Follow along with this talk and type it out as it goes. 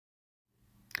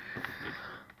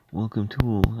Welcome to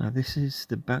all. Now this is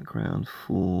the background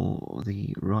for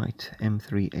the Wright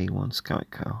M3A1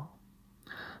 Scout Car.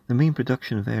 The main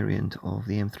production variant of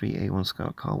the M3A1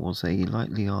 Scout Car was a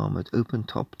lightly armoured,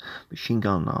 open-topped, machine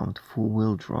gun-armed,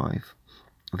 four-wheel drive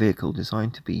vehicle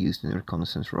designed to be used in a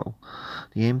reconnaissance role.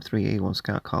 The M3A1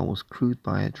 Scout Car was crewed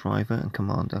by a driver and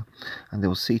commander, and there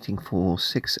was seating for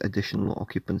 6 additional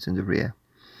occupants in the rear.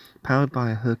 Powered by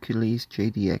a Hercules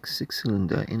JXD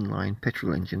 6-cylinder inline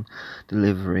petrol engine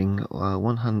delivering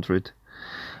 100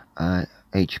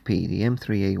 HP, the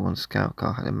M3A1 Scout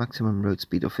Car had a maximum road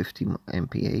speed of 50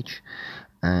 mph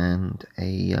and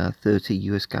a 30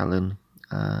 US gallon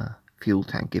fuel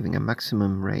tank, giving a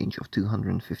maximum range of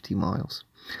 250 miles.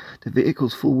 The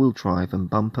vehicle's four-wheel drive and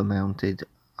bumper-mounted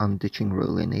unditching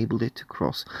roll enabled it to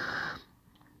cross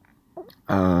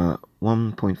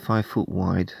 1.5 foot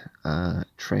wide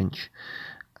trench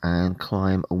and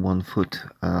climb a 1 foot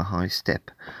high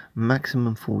step.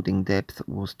 Maximum fording depth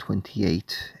was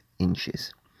 28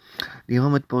 inches. The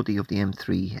armoured body of the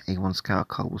M3A1 Scout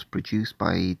Car was produced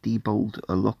by Diebold,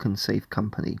 a lock and safe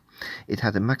company. It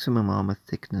had a maximum armour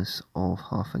thickness of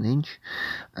 ½ inch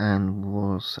and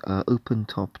was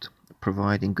open-topped,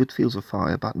 providing good fields of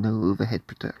fire but no overhead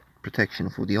protection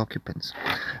for the occupants.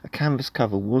 A canvas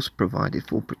cover was provided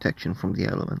for protection from the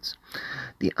elements.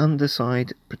 The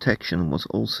underside protection was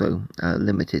also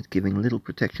limited, giving little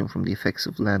protection from the effects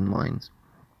of landmines.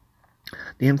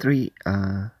 The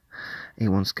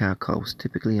M3A1 Scout Car was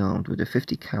typically armed with a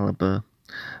 50 caliber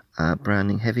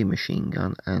Browning heavy machine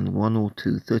gun and 1 or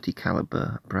 2 30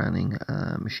 caliber Browning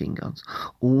machine guns,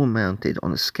 all mounted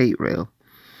on a skate rail,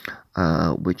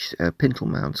 which pintle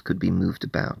mounts could be moved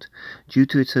about. Due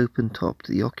to its open top,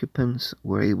 the occupants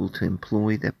were able to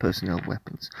employ their personnel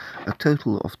weapons. A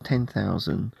total of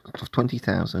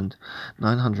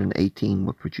 20,918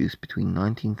 were produced between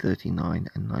 1939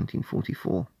 and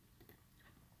 1944.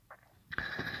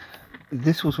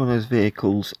 This was one of those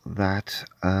vehicles that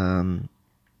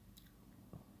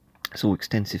saw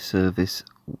extensive service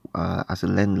as a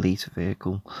Lend-Lease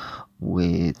vehicle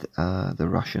with the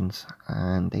Russians,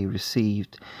 and they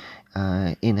received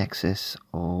in excess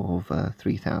of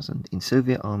 3,000. In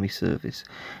Soviet Army service,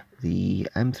 the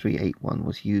M3A1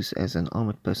 was used as an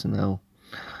armoured personnel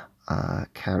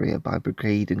carrier by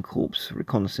brigade and corps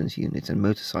reconnaissance units and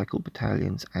motorcycle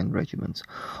battalions and regiments.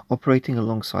 Operating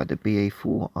alongside the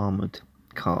BA-4 armoured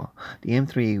car, the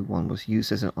M3A1 was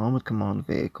used as an armoured command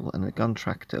vehicle and a gun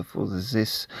tractor for the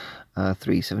ZIS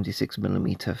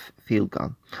 376mm field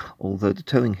gun, although the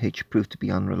towing hitch proved to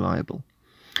be unreliable.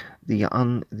 The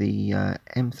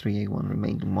M3A1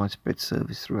 remained in widespread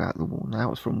service throughout the war.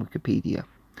 Now it's from Wikipedia.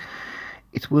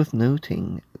 It's worth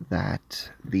noting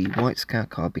that the White Scout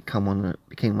Car became one of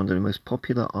the most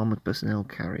popular armoured personnel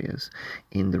carriers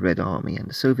in the Red Army, and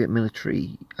the Soviet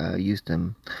military used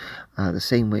them the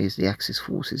same way as the Axis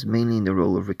forces, mainly in the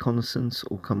role of reconnaissance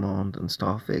or command and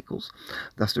staff vehicles.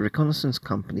 Thus, the reconnaissance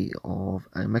company of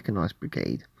a mechanized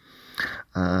brigade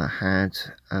had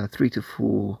 3 to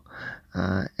 4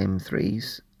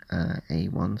 M3s,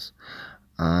 A1s,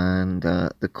 and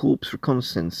the Corps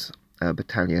reconnaissance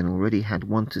battalion already had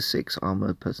 1 to 6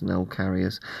 armoured personnel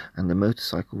carriers, and the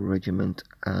motorcycle regiment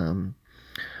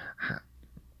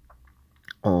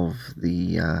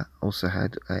also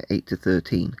had 8 to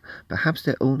 13. Perhaps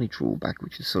their only drawback,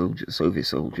 which the Soviet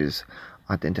soldiers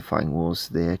identifying, was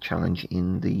their challenge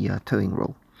in the towing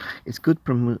role. Its good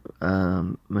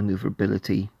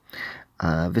maneuverability,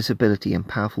 visibility and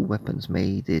powerful weapons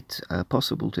made it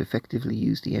possible to effectively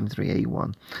use the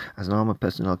M3A1 as an armoured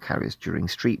personnel carrier during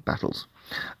street battles.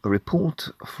 A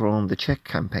report from the Czech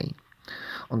campaign.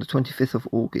 On the 25th of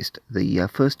August, the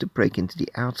first to break into the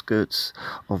outskirts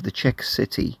of the Czech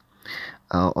city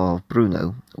of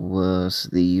Brno was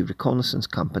the reconnaissance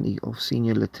company of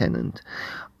Senior Lieutenant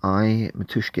I.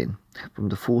 Matushkin from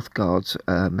the 4th Guards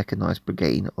Mechanized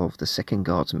Brigade of the 2nd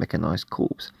Guards Mechanized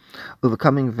Corps.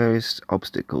 Overcoming various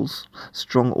obstacles,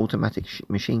 strong automatic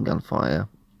machine gun fire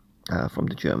from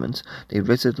the Germans, they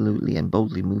resolutely and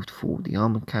boldly moved forward. The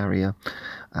armoured carrier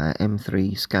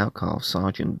M3 Scout Car of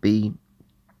Sergeant B.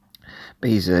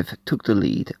 Bazev took the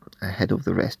lead ahead of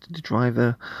the rest. The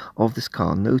driver of this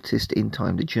car noticed in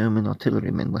time the German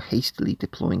artillerymen were hastily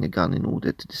deploying a gun in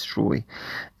order to destroy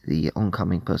the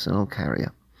oncoming personnel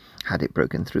carrier had it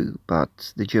broken through,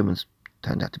 but the Germans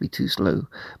turned out to be too slow.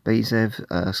 Bazev's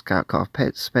scout car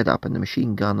sped up, and the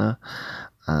machine gunner,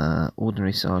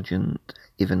 Ordinary Sergeant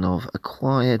Ivanov,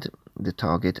 acquired the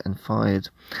target and fired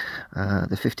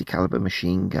the 50 caliber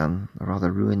machine gun,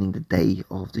 rather ruining the day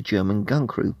of the German gun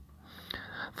crew.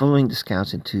 Following the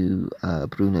scouts into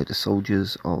Bruno, the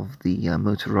soldiers of the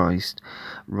motorized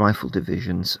rifle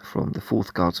divisions from the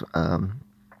 4th Guards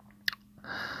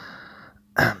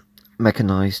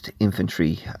mechanized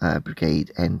infantry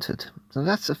brigade entered. So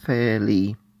that's a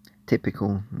fairly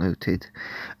typical noted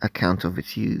account of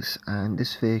its use, and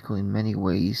this vehicle in many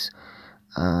ways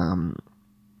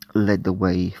led the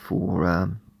way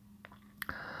for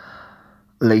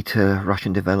later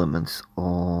Russian developments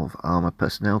of armored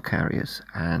personnel carriers.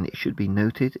 And it should be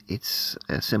noted its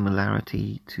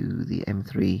similarity to the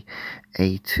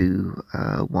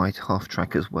M3A2 white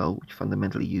half-track as well, which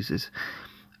fundamentally uses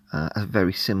a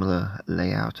very similar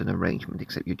layout and arrangement,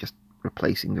 except you're just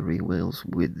replacing the rear wheels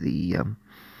with the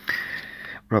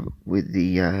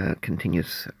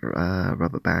continuous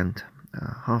rubber band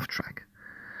half-track.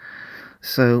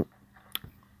 So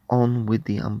on with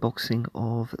the unboxing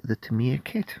of the Tamiya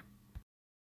kit.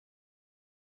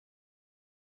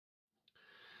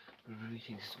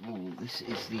 Greetings all, this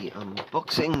is the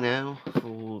unboxing now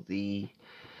for the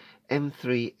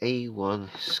M3A1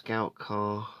 Scout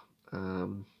Car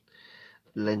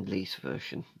Lend-Lease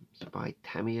version. It's by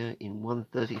Tamiya in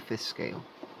 1/35th scale.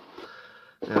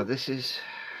 Now this is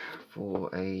for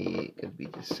going to be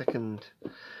the second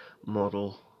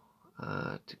model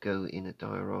to go in a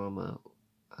diorama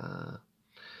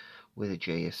with a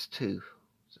JS2.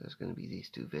 So there's going to be these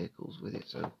two vehicles with it.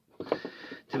 So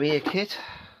Tamiya kit,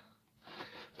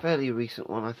 fairly recent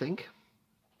one I think.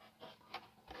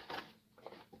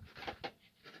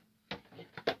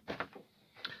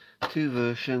 Two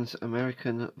versions,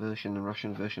 American version and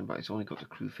Russian version, but it's only got the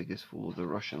crew figures for the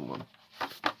Russian one.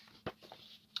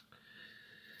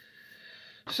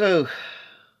 So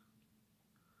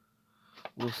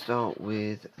we'll start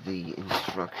with the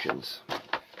instructions.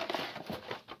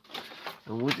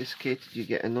 And with this kit you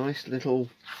get a nice little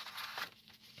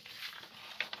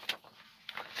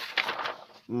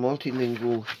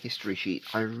multilingual history sheet.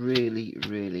 I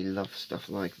really love stuff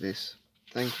like this.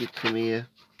 Thank you Tamiya.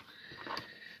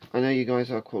 I know you guys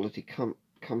are a quality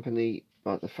company,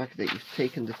 but the fact that you've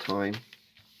taken the time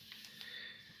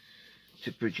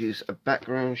to produce a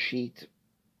background sheet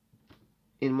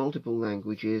in multiple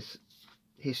languages,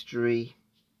 history,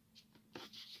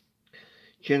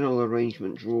 general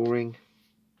arrangement drawing,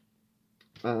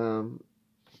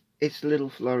 it's little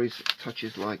flurries,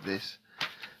 touches like this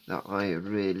that I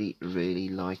really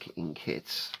like in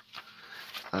kits.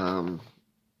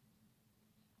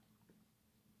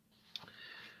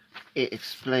 It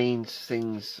explains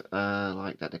things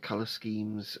like that the color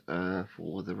schemes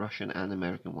for the Russian and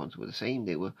American ones were the same.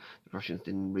 The Russians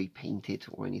didn't repaint it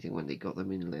or anything when they got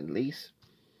them in Lend-Lease.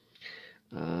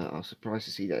 I was surprised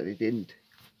to see that they didn't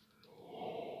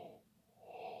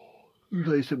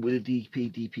replace them with the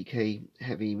DPK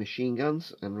heavy machine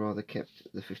guns and rather kept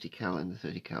the 50 cal and the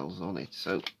 30 cals on it.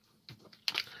 So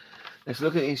let's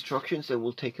look at the instructions, then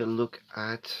we'll take a look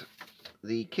at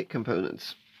the kit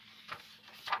components.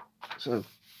 So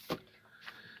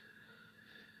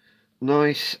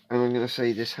nice, and I'm going to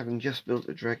say this, having just built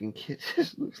a Dragon kit,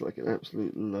 this looks like an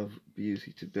absolute love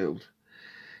beauty to build.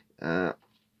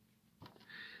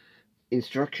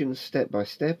 Instructions step by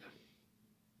step.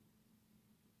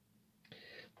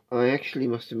 I actually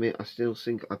must admit I still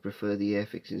think I prefer the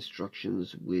Airfix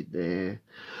instructions with their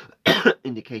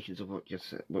indications of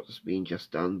what's being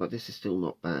just done, but this is still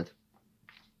not bad.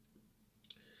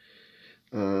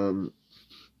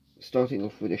 Starting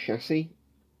off with a chassis,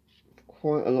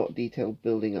 quite a lot of detail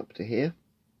building up to here.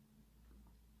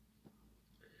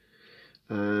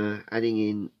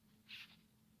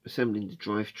 Assembling the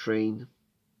drivetrain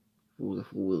for the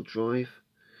four-wheel drive,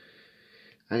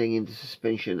 adding in the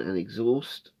suspension and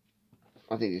exhaust.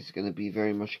 I think it's going to be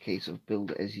very much a case of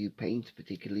build as you paint,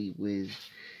 particularly with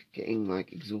getting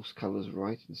like exhaust colours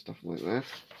right and stuff like that.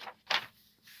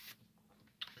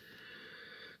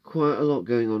 Quite a lot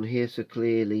going on here, so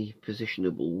clearly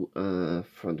positionable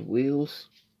front wheels.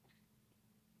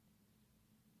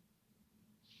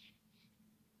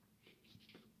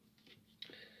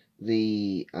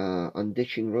 The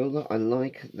unditching roller, I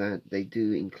like that they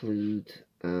do include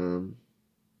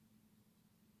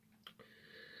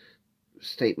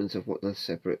statements of what the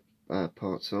separate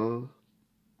parts are.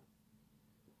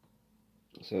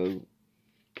 So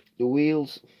the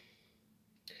wheels,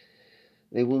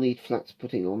 they will need flats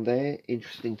putting on there.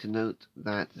 Interesting to note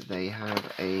that they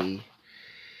have a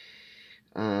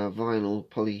vinyl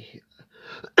poly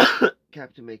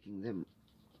cap to making them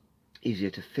easier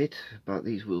to fit, but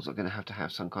these wheels are going to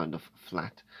have some kind of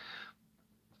flat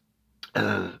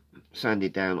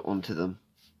sanded down onto them.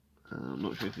 I'm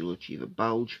not sure if you'll achieve a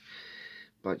bulge,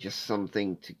 but just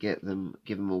something to give them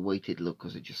a weighted look,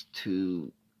 because they're just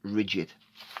too rigid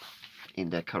in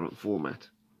their current format.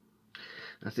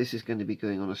 As this is going to be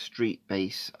going on a street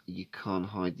base, you can't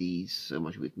hide these so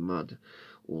much with mud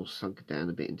or sunk down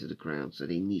a bit into the ground, so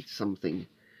they need something.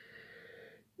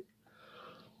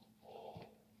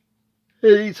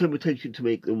 They need some attention to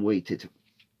make them weighted.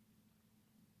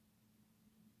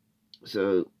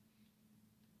 So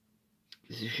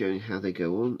this is showing how they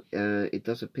go on. It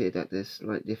does appear that there's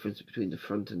slight difference between the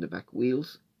front and the back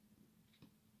wheels,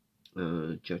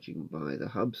 judging by the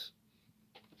hubs.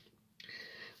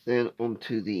 Then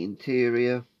onto the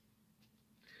interior.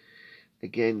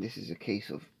 Again, this is a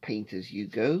case of paint as you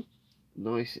go.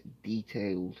 Nice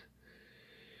detailed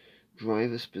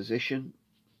driver's position,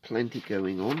 plenty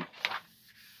going on.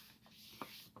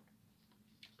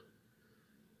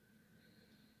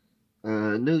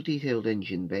 No detailed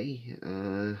engine bay.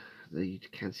 You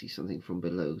can see something from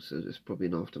below, so there's probably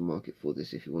an aftermarket for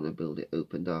this if you want to build it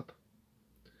opened up.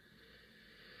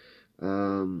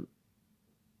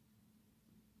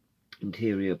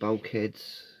 Interior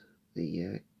bulkheads,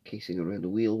 the casing around the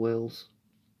wheel wells,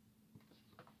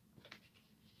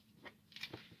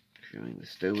 showing the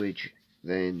stowage,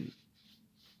 then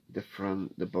the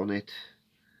front, the bonnet,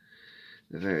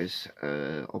 the various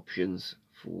options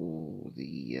for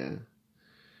the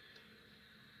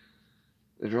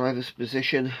driver's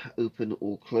position, open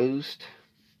or closed.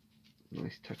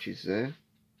 Nice touches there.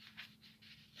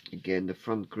 Again, the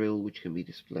front grille, which can be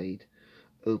displayed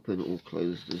open or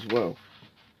closed as well.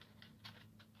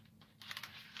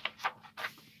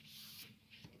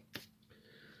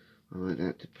 I like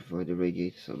that to provide the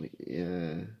radiator some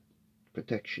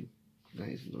protection. That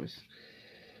is nice.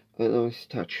 A nice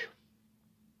touch.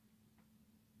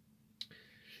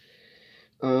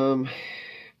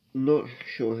 Not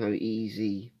sure how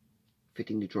easy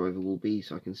fitting the driver will be,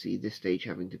 so I can see this stage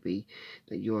having to be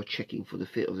that you are checking for the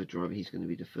fit of the driver. He's going to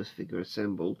be the first figure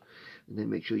assembled, and then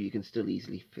make sure you can still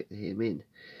easily fit him in.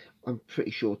 I'm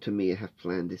pretty sure Tamiya have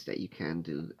planned this that you can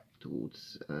do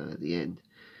towards the end.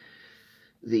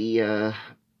 The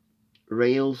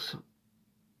rails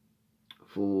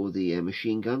for the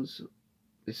machine guns.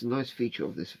 It's a nice feature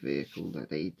of this vehicle that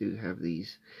they do have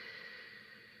these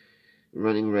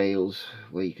running rails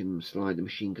where you can slide the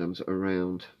machine guns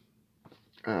around.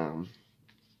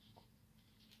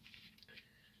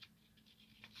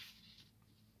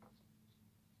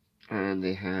 And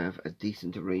they have a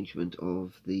decent arrangement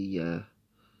of the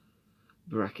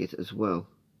bracket as well.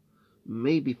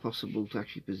 Maybe possible to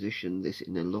actually position this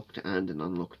in a locked and an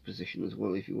unlocked position as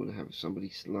well if you want to have somebody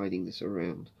sliding this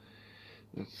around.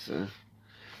 That's a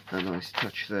nice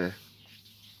touch there.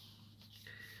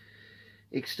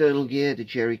 External gear, the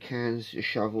jerry cans, the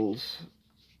shovels,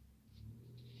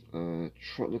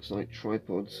 looks like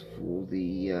tripods for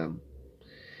the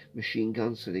machine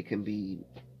guns, so they can be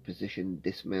positioned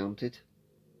dismounted.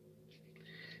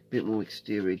 A bit more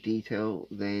exterior detail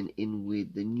then in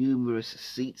with the numerous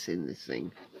seats in this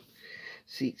thing.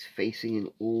 Seats facing in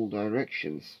all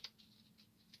directions.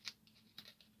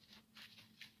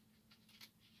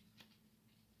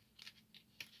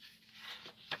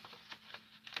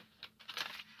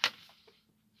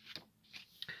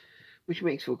 Which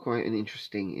makes for quite an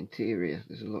interesting interior.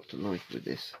 There's a lot to like with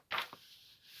this.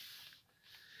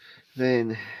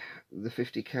 Then the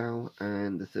 50 cal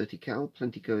and the 30 cal,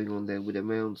 plenty going on there with the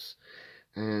mounts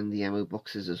and the ammo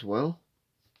boxes as well.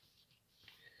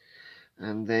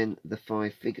 And then the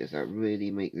 5 figures that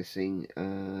really make this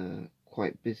thing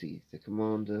quite busy. The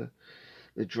commander,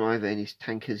 the driver in his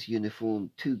tanker's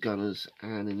uniform, 2 gunners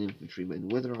and an infantryman.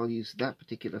 Whether I'll use that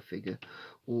particular figure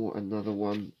or another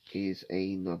one is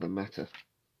another matter.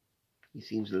 He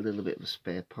seems a little bit of a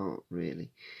spare part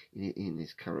really in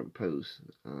his current pose.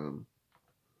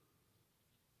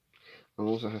 I'll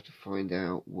also have to find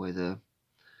out whether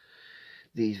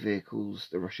these vehicles,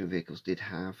 the Russian vehicles, did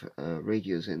have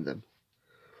radios in them.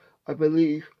 I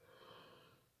believe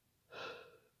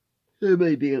there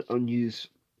may be an unused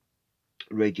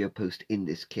radio post in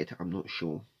this kit. I'm not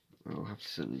sure. I'll have to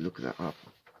certainly look that up,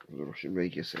 the Russian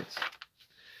radio sets.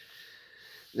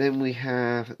 Then we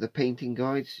have the painting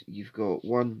guides. You've got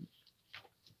one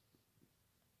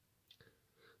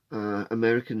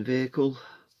American vehicle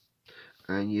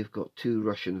and you've got 2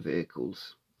 Russian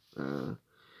vehicles.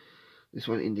 This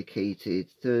one indicated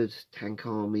 3rd Tank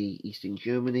Army, Eastern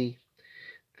Germany,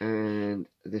 and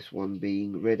this one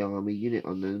being Red Army, Unit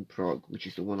Unknown, Prague, which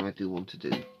is the one I do want to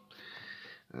do.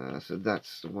 So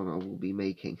that's the one I will be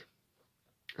making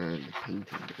and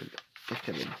painting and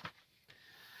decorating.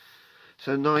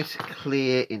 So nice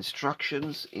clear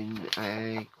instructions in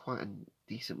quite a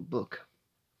decent book.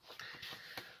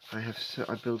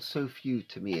 I build so few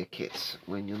Tamiya kits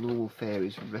when your normal fare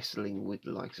is wrestling with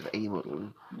the likes of A model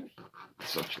and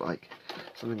such like.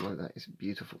 Something like that is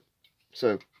beautiful.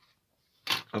 So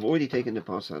I've already taken the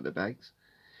parts out of the bags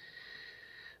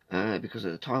because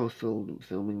at the time of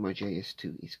filming, my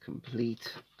JS2 is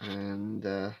complete, and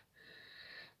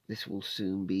this will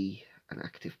soon be an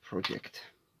active project.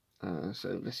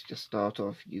 So let's just start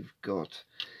off. You've got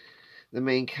the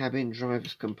main cabin,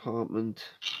 driver's compartment,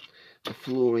 the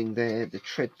flooring there, the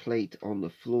tread plate on the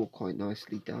floor, quite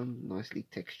nicely done, nicely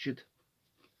textured.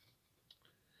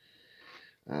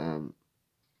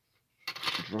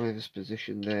 Driver's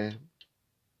position there.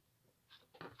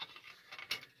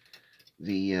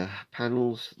 The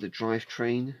panels, the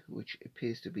drivetrain, which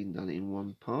appears to have been done in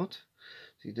one part,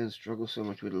 so you don't struggle so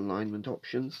much with alignment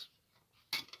options.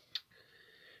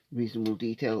 Reasonable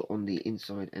detail on the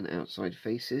inside and outside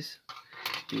faces.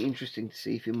 Be interesting to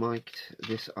see if you mic'd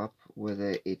this up,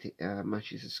 whether it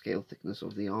matches the scale thickness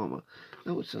of the armour.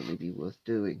 That would certainly be worth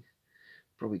doing.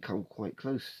 Probably come quite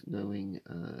close, knowing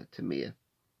Tamiya.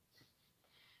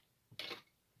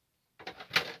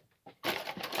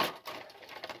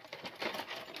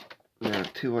 Now,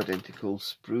 two identical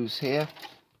sprues here.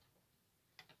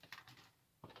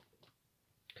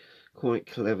 Quite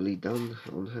cleverly done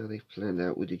on how they've planned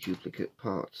out with the duplicate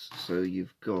parts. So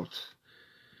you've got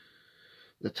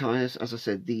the tyres. As I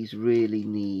said, these really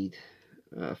need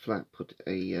flat put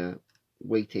a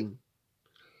weighting,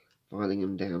 filing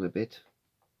them down a bit.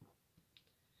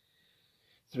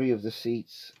 3 of the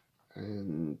seats,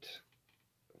 and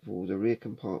for the rear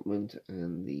compartment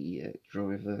and the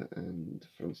driver and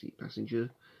front seat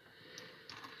passenger.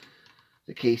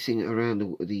 The casing around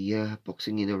the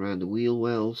boxing in around the wheel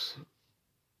wells,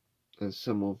 and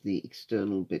some of the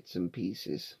external bits and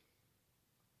pieces.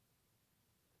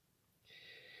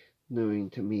 Knowing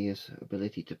Tamiya's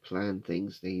ability to plan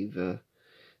things, they've not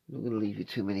going to leave you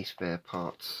too many spare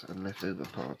parts and leftover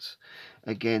parts.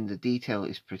 Again, the detail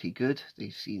is pretty good.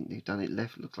 They've done it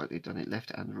left. Looks like they've done it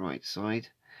left and right side.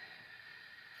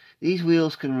 These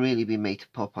wheels can really be made to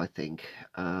pop, I think.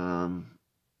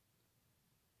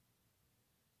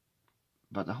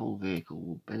 But the whole vehicle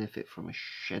will benefit from a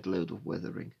shed load of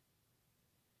weathering.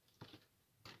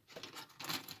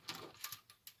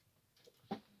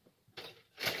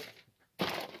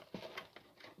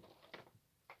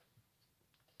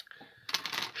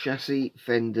 Chassis,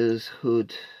 fenders,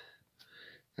 hood,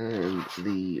 and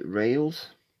the rails.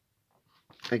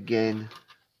 Again,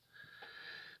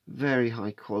 very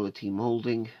high quality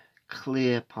moulding,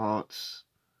 clear parts.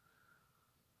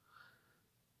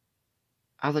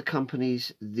 Other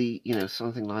companies,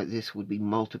 something like this would be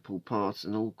multiple parts,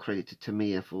 and all credit to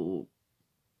Tamiya for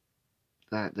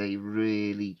that. They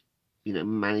really,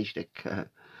 managed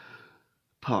their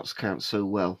parts count so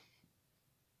well.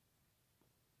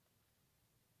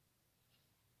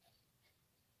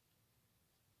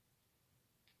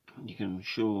 You can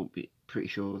be pretty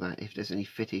sure that if there's any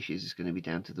fit issues, it's going to be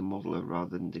down to the modeler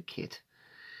rather than the kit.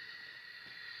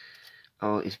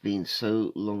 Oh, it's been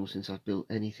so long since I've built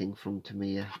anything from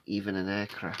Tamiya, even an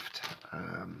aircraft.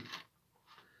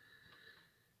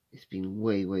 It's been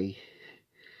way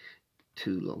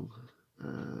too long.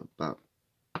 But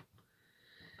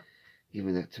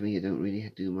given that Tamiya don't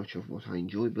really do much of what I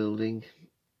enjoy building,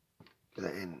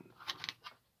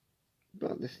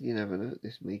 but this, you never know,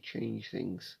 this may change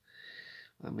things.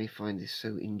 I may find this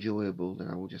so enjoyable that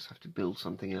I will just have to build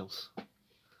something else.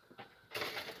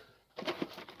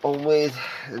 On with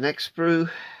the next sprue.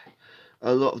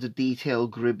 A lot of the detail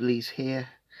gribblies here.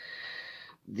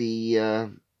 The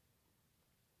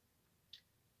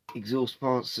exhaust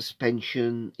parts,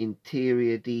 suspension,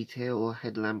 interior detail,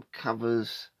 headlamp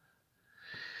covers.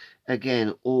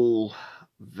 Again, all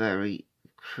very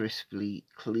crisply,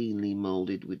 cleanly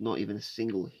molded, with not even a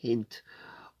single hint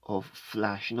of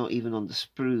flash, not even on the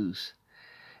sprues.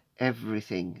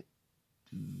 Everything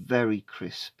very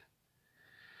crisp.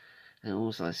 And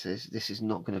also I says this is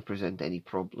not going to present any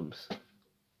problems.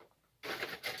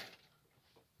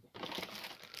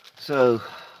 So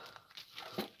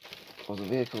for the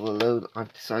vehicle alone,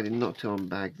 I've decided not to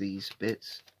unbag these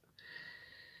bits.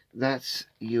 That's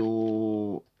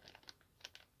your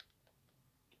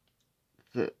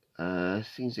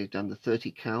things they've done, the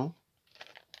 30 cal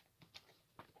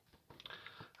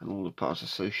and all the parts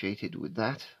associated with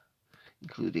that,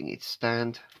 including its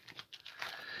stand,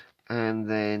 and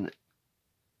then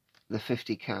the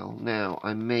 50 cal. Now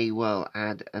I may well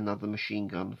add another machine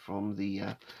gun from the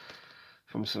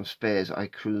from some spares I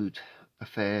crewed a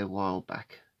fair while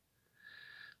back,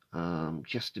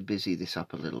 just to busy this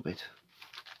up a little bit.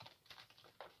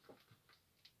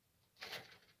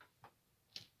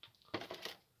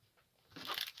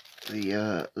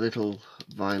 The little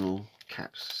vinyl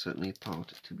caps, certainly a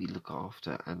part to be looked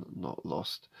after and not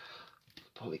lost.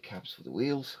 Poly caps for the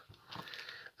wheels.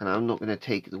 And I'm not going to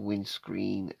take the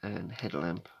windscreen and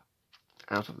headlamp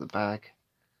out of the bag.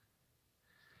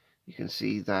 You can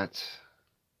see that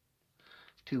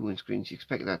two windscreens, you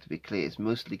expect that to be clear. It's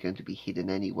mostly going to be hidden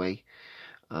anyway.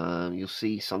 You'll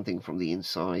see something from the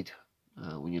inside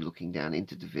when you're looking down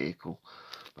into the vehicle,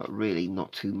 but really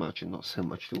not too much, and not so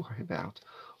much to worry about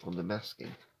on the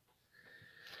masking.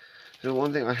 So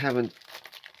one thing I haven't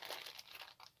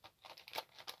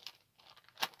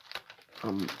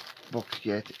unboxed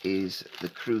yet is the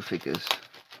crew figures.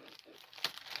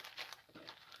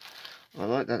 I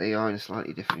like that they are in a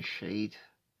slightly different shade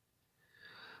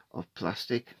of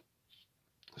plastic.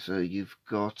 So you've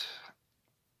got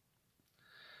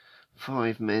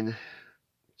 5 men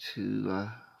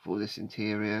for this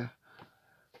interior.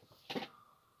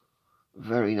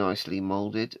 Very nicely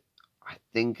molded. I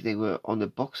think they were on the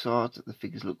box art. The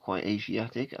figures look quite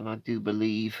Asiatic, and I do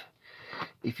believe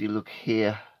if you look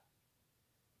here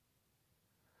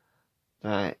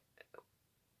that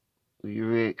you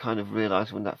really kind of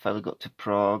realise when that fellow got to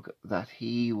Prague that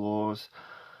he was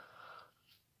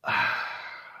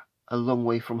a long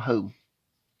way from home.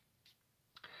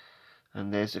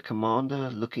 And there's a commander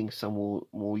looking somewhat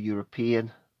more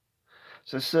European.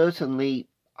 So certainly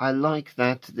I like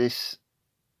that this,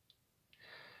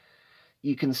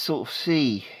 you can sort of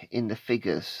see in the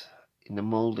figures, in the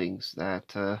mouldings,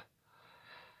 that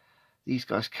these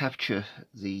guys capture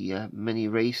the many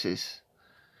races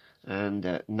and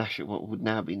what would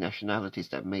now be nationalities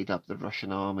that made up the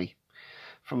Russian army,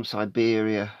 from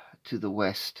Siberia to the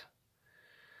west,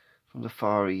 from the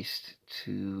Far East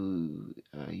to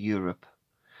Europe.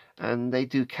 And they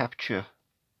do capture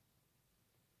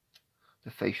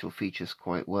the facial features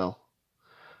quite well.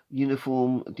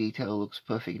 Uniform detail looks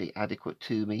perfectly adequate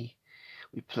to me,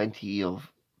 with plenty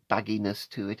of bagginess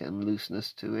to it and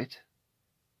looseness to it.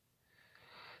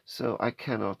 So I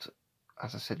cannot,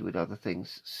 as I said with other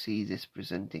things, see this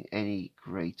presenting any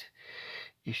great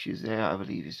issues there. I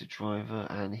believe is the driver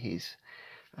and his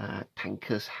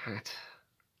tanker's hat,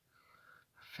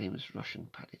 famous Russian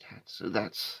padded hat. So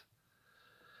that's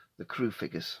the crew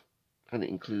figures, and it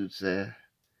includes their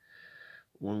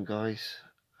one guy's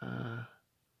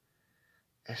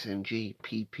SMG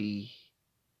PP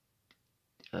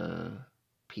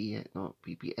not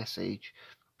PPSH,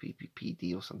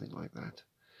 PPPD or something like that.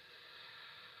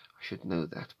 I should know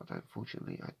that, but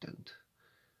unfortunately I don't.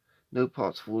 No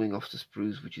parts falling off the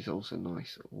sprues, which is also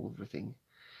nice. Everything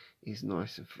is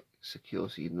nice and secure,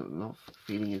 so you're not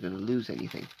feeling you're going to lose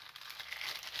anything.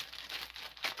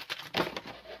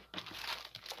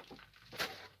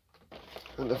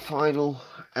 And the final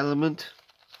element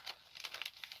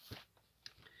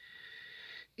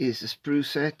is the sprue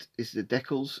set, is the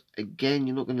decals. Again,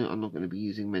 I'm not going to be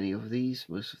using many of these.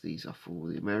 Most of these are for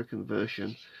the American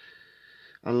version.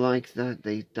 I like that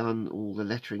they've done all the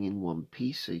lettering in one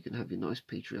piece, so you can have your nice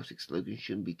patriotic slogan.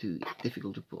 Shouldn't be too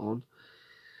difficult to put on.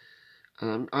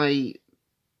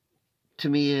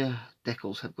 Tamiya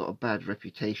decals have got a bad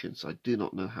reputation, so I do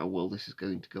not know how well this is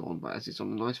going to go on, but as it's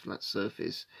on a nice flat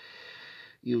surface,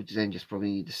 you'll then just probably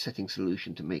need a setting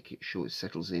solution to make it sure it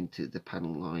settles into the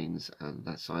panel lines and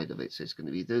that side of it. So it's going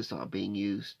to be those that are being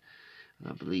used,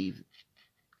 and I believe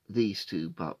these two,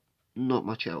 but not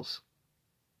much else.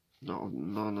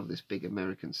 None of this big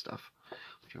American stuff,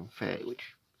 which I'm fair,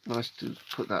 which nice to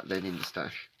put that then in the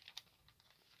stash.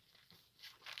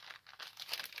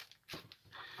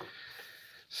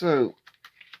 So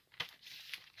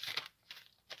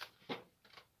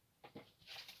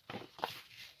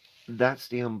that's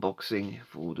the unboxing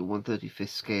for the 1/35th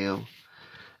scale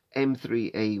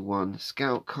M3A1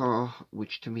 Scout Car,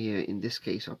 which Tamiya in this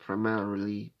case are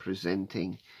primarily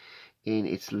presenting in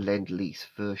its Lend-Lease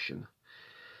version.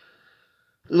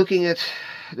 Looking at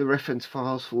the reference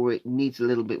files for it, needs a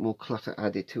little bit more clutter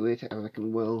added to it, and I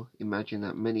can well imagine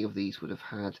that many of these would have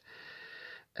had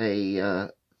a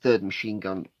third machine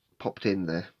gun popped in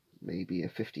there, maybe a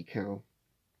 50 cal.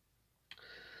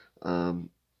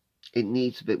 It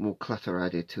needs a bit more clutter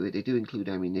added to it. They do include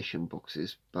ammunition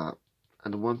boxes, and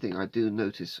the one thing I do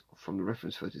notice from the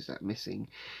reference photos that missing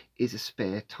is a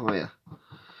spare tyre.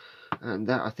 And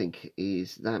that, I think,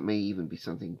 that may even be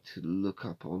something to look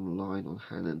up online on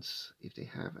Hannon's if they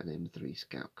have an M3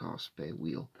 Scout Car spare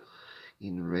wheel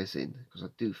in resin, because I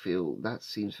do feel that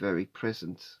seems very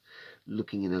present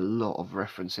looking in a lot of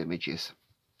reference images.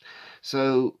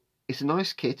 So it's a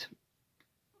nice kit.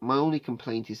 My only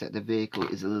complaint is that the vehicle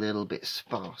is a little bit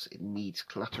sparse. It needs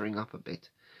cluttering up a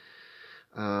bit.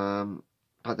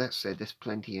 But that said, there's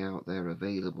plenty out there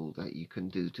available that you can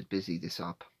do to busy this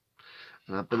up.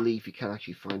 And I believe you can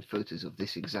actually find photos of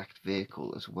this exact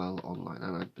vehicle as well online.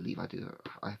 And I believe I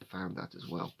found that as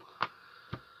well.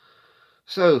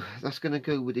 So that's going to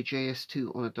go with the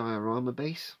JS2 on a diorama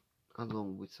base,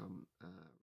 along with some